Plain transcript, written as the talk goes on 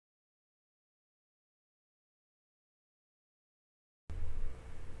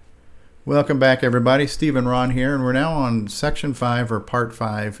Welcome back, everybody. Steve and Ron here, and we're now on section 5 or part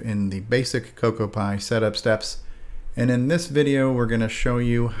 5 in the basic CoCo-Pi setup steps. And in this video, we're going to show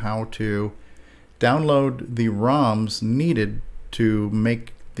you how to download the ROMs needed to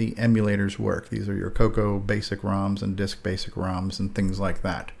make the emulators work. These are your CoCo basic ROMs and disk basic ROMs and things like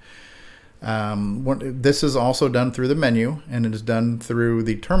that. This is also done through the menu, and it is done through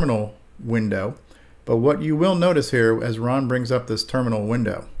the terminal window. But what you will notice here as Ron brings up this terminal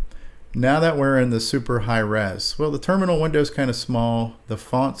window, now that we're in the super high res, well, the terminal window is kind of small, the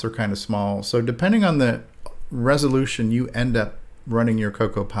fonts are kind of small, so depending on the resolution you end up running your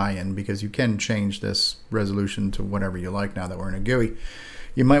CoCo-Pi in, because you can change this resolution to whatever you like now that we're in a GUI,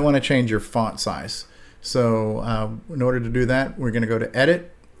 you might want to change your font size. So in order to do that, we're going to go to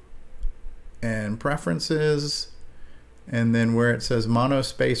Edit and Preferences, and then where it says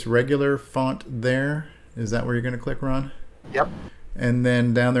monospace regular font there, is that where you're going to click, Ron? Yep. And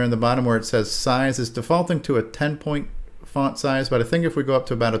then down there in the bottom where it says size, is defaulting to a 10-point font size, but I think if we go up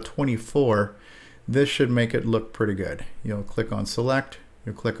to about a 24, this should make it look pretty good. You'll click on select,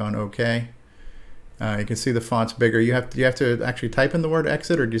 you'll click on OK. You can see the font's bigger. You have to actually type in the word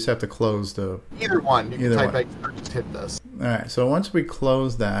exit, or do you just have to close the... Either one. You can type exit or just hit this. All right, so once we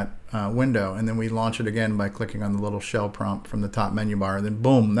close that window and then we launch it again by clicking on the little shell prompt from the top menu bar, then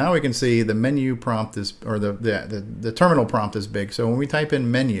boom, now we can see the menu prompt is, or the terminal prompt is big. So when we type in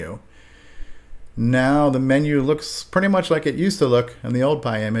menu, now the menu looks pretty much like it used to look in the old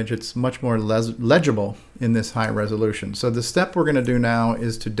Pi image. It's much more legible in this high resolution. So the step we're going to do now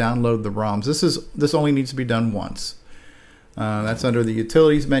is to download the ROMs. This only needs to be done once. That's under the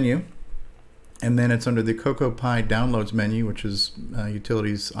Utilities menu. And then it's under the CoCo-Pi Downloads menu, which is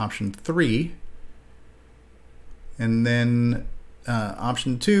Utilities option 3. And then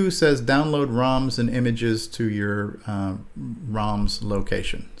option 2 says download ROMs and images to your ROMs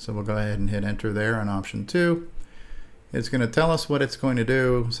location. So we'll go ahead and hit enter there on option 2. It's going to tell us what it's going to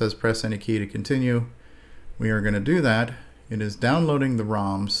do. It says press any key to continue. We are going to do that. It is downloading the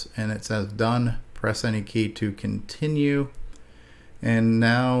ROMs, and it says done. Press any key to continue. And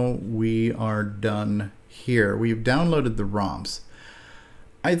now we are done here. We've downloaded the ROMs.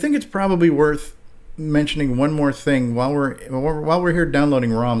 I think it's probably worth mentioning one more thing while we're here downloading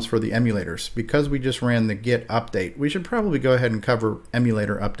ROMs for the emulators. Because we just ran the git update, we should probably go ahead and cover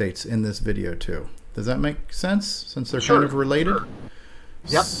emulator updates in this video too. Does that make sense, since they're kind of related? Sure.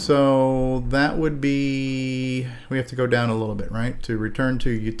 Yep. So that would be, we have to go down a little bit, right, to return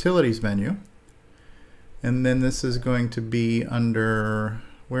to Utilities menu. And then this is going to be under,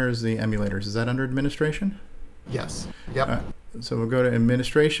 where is the emulators? Is that under Administration? Yes. Yep. So we'll go to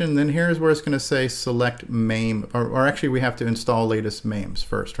Administration. Then here's where it's going to say select Maim, or actually we have to install latest Maims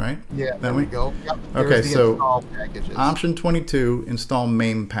first, right? Yeah, there we go. Yep. Okay, so install packages. option 22, install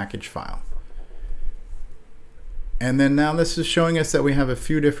Maim package file. And then now this is showing us that we have a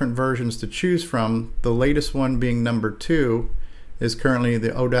few different versions to choose from. The latest one being number 2 is currently the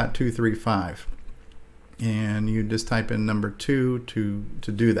 0.235. And you just type in number 2 to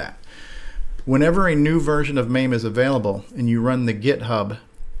do that. Whenever a new version of Maim is available and you run the GitHub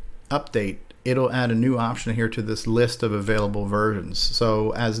update, it'll add a new option here to this list of available versions.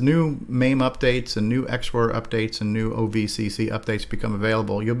 So as new Maim updates and new XWR updates and new OVCC updates become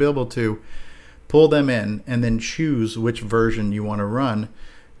available, you'll be able to pull them in and then choose which version you want to run.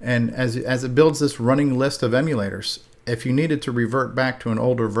 And as it builds this running list of emulators, if you needed to revert back to an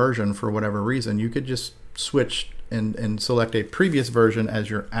older version for whatever reason, you could just switch and select a previous version as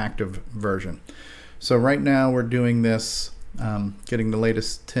your active version. So right now we're doing this, getting the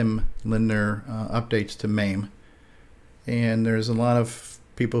latest Tim Lindner updates to Maim. And there's a lot of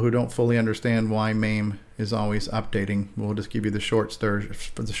people who don't fully understand why Maim is always updating. We'll just give you the short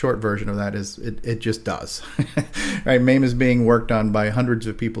version of that is it just does. Right, Maim is being worked on by hundreds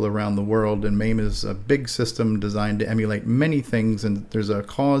of people around the world, and Maim is a big system designed to emulate many things, and there's a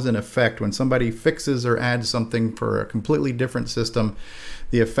cause and effect. When somebody fixes or adds something for a completely different system,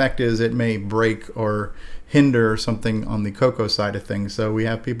 the effect is it may break or hinder something on the CoCo side of things. So we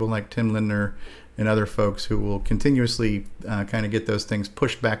have people like Tim Lindner and other folks who will continuously kind of get those things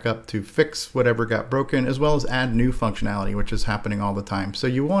pushed back up to fix whatever got broken, as well as add new functionality, which is happening all the time. So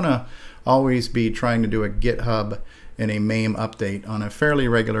you want to always be trying to do a GitHub and a Maim update on a fairly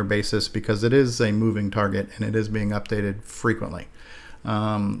regular basis, because it is a moving target and it is being updated frequently.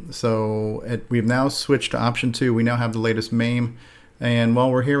 We've now switched to option 2. We now have the latest Maim, and while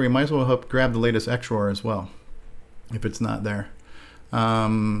we're here, we might as well grab the latest XWR as well, if it's not there.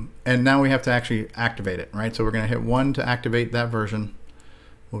 And now we have to actually activate it, right? So we're going to hit 1 to activate that version.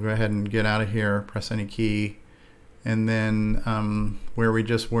 We'll go ahead and get out of here, press any key, And then where we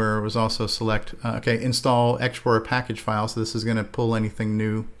just were was also select, okay, install Explorer package file. So this is going to pull anything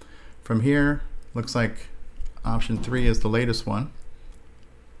new from here. Looks like option 3 is the latest one.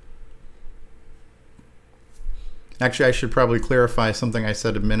 Actually, I should probably clarify something I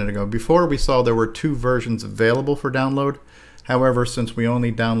said a minute ago. Before, we saw there were 2 versions available for download. However, since we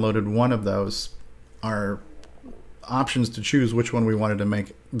only downloaded one of those, our options to choose which one we wanted to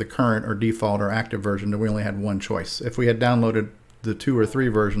make the current or default or active version, we only had one choice. If we had downloaded the 2 or 3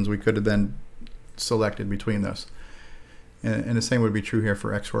 versions, we could have then selected between those. And the same would be true here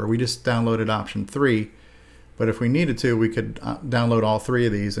for Explorer. We just downloaded option 3, but if we needed to, we could download all 3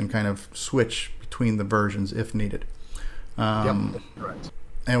 of these and kind of switch between the versions if needed. Yep, correct.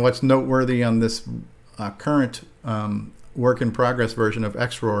 And what's noteworthy on this current work in progress version of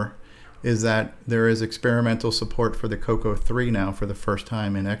Explorer is that there is experimental support for the CoCo-3 now for the first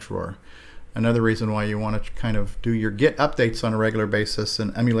time in Explorer. Another reason why you want to kind of do your Git updates on a regular basis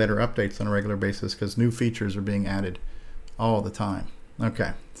and emulator updates on a regular basis, because new features are being added all the time.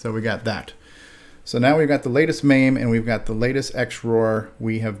 Okay, so we got that. So now we've got the latest Maim and we've got the latest Explorer.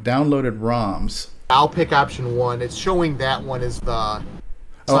 We have downloaded ROMs. I'll pick option 1. It's showing that one is the...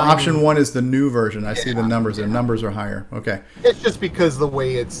 Oh, option 1 is the new version. I see the numbers. The numbers are higher. Okay. It's just because the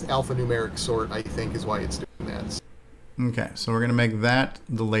way it's alphanumeric sort, I think, is why it's doing that. Okay, so we're going to make that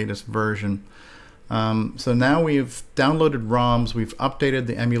the latest version. So now we've downloaded ROMs. We've updated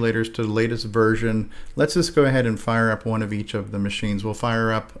the emulators to the latest version. Let's just go ahead and fire up one of each of the machines. We'll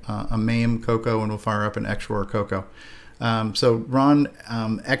fire up a Maim CoCo and we'll fire up an Explorer CoCo. So Ron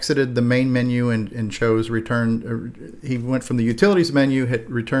exited the main menu and chose return. He went from the utilities menu, hit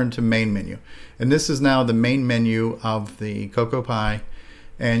return to main menu. And this is now the main menu of the CoCo-Pi.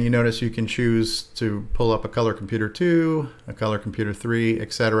 And you notice you can choose to pull up a color computer 2, a color computer 3,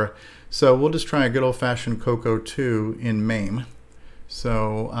 etc. So we'll just try a good old-fashioned CoCo 2 in Maim.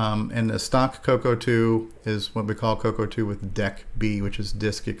 So, and the stock CoCo 2 is what we call CoCo 2 with DEC B, which is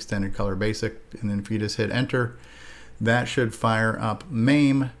Disk Extended Color Basic. And then if you just hit enter, that should fire up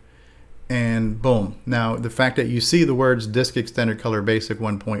Maim, and boom. Now, the fact that you see the words Disk Extended Color Basic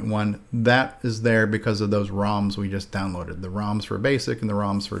 1.1, that is there because of those ROMs we just downloaded. The ROMs for Basic and the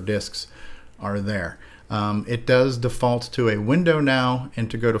ROMs for disks are there. It does default to a window now,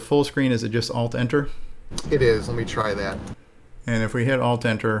 and to go to full screen, is it just Alt-Enter? It is. Let me try that. And if we hit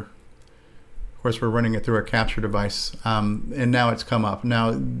Alt-Enter, of course, we're running it through a capture device, and now it's come up.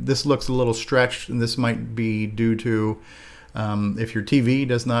 Now, this looks a little stretched, and this might be due to if your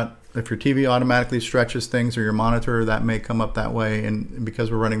TV automatically stretches things, or your monitor, that may come up that way. And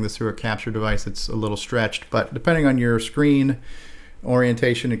because we're running this through a capture device, it's a little stretched. But depending on your screen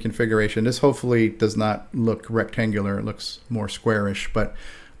orientation and configuration, this hopefully does not look rectangular. It looks more squarish. But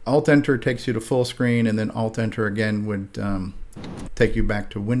Alt-Enter takes you to full screen, and then Alt-Enter again would take you back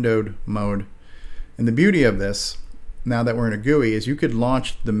to windowed mode. And the beauty of this, now that we're in a GUI, is you could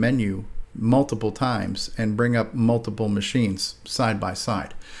launch the menu multiple times and bring up multiple machines side by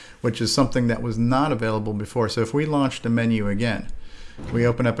side, which is something that was not available before. So if we launch the menu again, we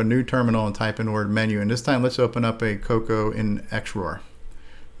open up a new terminal and type in the word menu, and this time let's open up a CoCo in Explorer,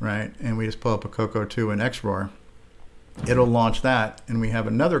 right? And we just pull up a CoCo 2 in Explorer. It'll launch that, and we have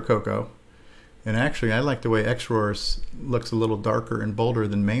another CoCo. And actually, I like the way Explorer looks a little darker and bolder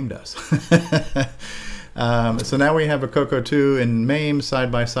than Maim does. So now we have a CoCo 2 in Maim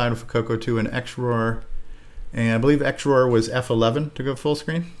side by side with a CoCo 2 in Explorer. And I believe Explorer was F11 to go full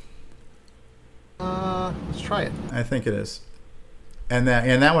screen. Let's try it. I think it is. And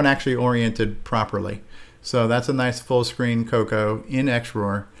that one actually oriented properly. So that's a nice full screen CoCo in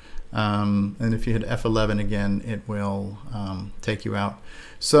Explorer. And if you hit F11 again, it will take you out.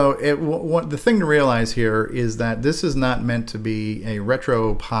 So the thing to realize here is that this is not meant to be a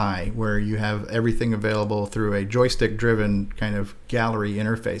retro Pi where you have everything available through a joystick driven kind of gallery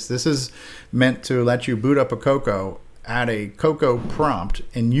interface. This is meant to let you boot up a CoCo, add a CoCo prompt,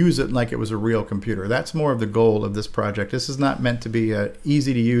 and use it like it was a real computer. That's more of the goal of this project. This is not meant to be a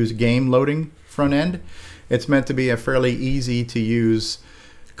easy to use game loading front end. It's meant to be a fairly easy to use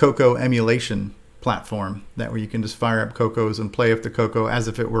CoCo emulation platform that where you can just fire up CoCos and play with the CoCo as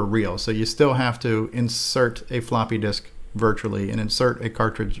if it were real. So you still have to insert a floppy disk virtually and insert a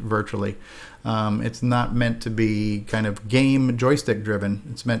cartridge virtually. It's not meant to be kind of game joystick driven.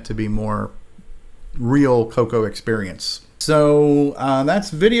 It's meant to be more real CoCo experience. So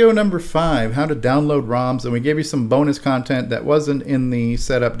that's video number 5, how to download ROMs, and we gave you some bonus content that wasn't in the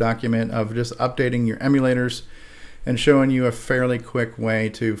setup document of just updating your emulators and showing you a fairly quick way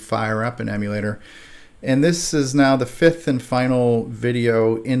to fire up an emulator. And this is now the 5th and final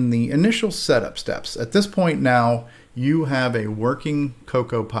video in the initial setup steps. At this point now, you have a working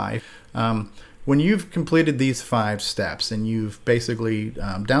CoCo-Pi. When you've completed these 5 steps and you've basically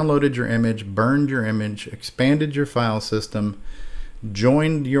downloaded your image, burned your image, expanded your file system,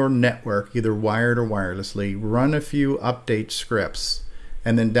 joined your network, either wired or wirelessly, run a few update scripts,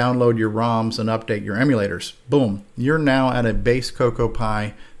 and then download your ROMs and update your emulators. Boom, you're now at a base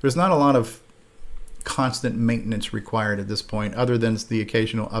CoCo-Pi. There's not a lot of constant maintenance required at this point other than the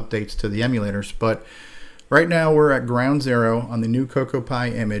occasional updates to the emulators. But right now we're at ground zero on the new CoCo-Pi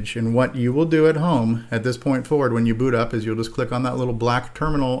image, and what you will do at home at this point forward when you boot up is you'll just click on that little black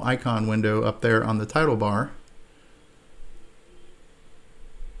terminal icon window up there on the title bar,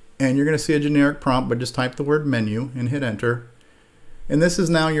 and you're going to see a generic prompt, but just type the word menu and hit enter. And this is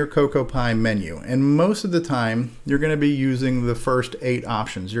now your CoCo-Pi menu. And most of the time, you're going to be using the first 8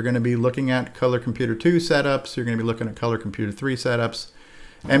 options. You're going to be looking at Color Computer 2 setups, you're going to be looking at Color Computer 3 setups,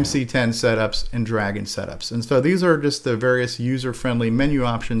 MC10 setups, and Dragon setups. And so these are just the various user-friendly menu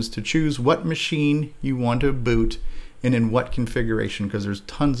options to choose what machine you want to boot and in what configuration, because there's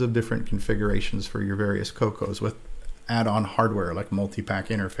tons of different configurations for your various CoCos with add-on hardware like multi-pack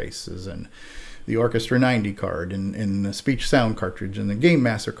interfaces and the Orchestra 90 card and the speech sound cartridge and the Game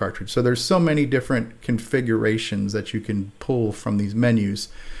Master cartridge. So there's so many different configurations that you can pull from these menus.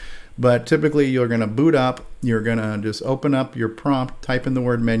 But typically you're going to boot up, you're going to just open up your prompt, type in the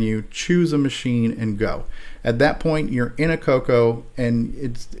word menu, choose a machine, and go. At that point you're in a CoCo, and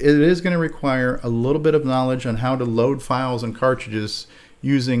it is going to require a little bit of knowledge on how to load files and cartridges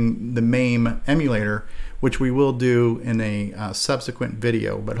using the Maim emulator, which we will do in a subsequent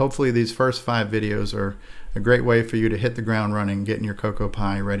video. But hopefully these first 5 videos are a great way for you to hit the ground running, getting your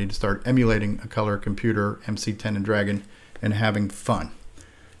CoCo-Pi ready to start emulating a color computer, MC10 and Dragon, and having fun.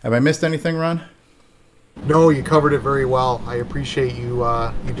 Have I missed anything, Ron? No, you covered it very well. I appreciate you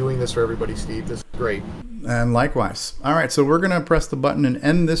you doing this for everybody, Steve. This is great. And likewise. All right, so we're going to press the button and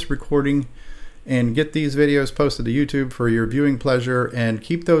end this recording and get these videos posted to YouTube for your viewing pleasure, and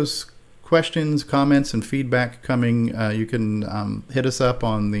keep those questions, comments, and feedback coming. You can hit us up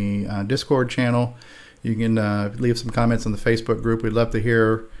on the Discord channel. You can leave some comments on the Facebook group. We'd love to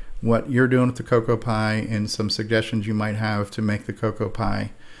hear what you're doing with the CoCo-Pi and some suggestions you might have to make the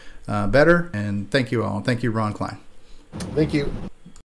CoCo-Pi better. And thank you all. Thank you, Ron Klein. Thank you.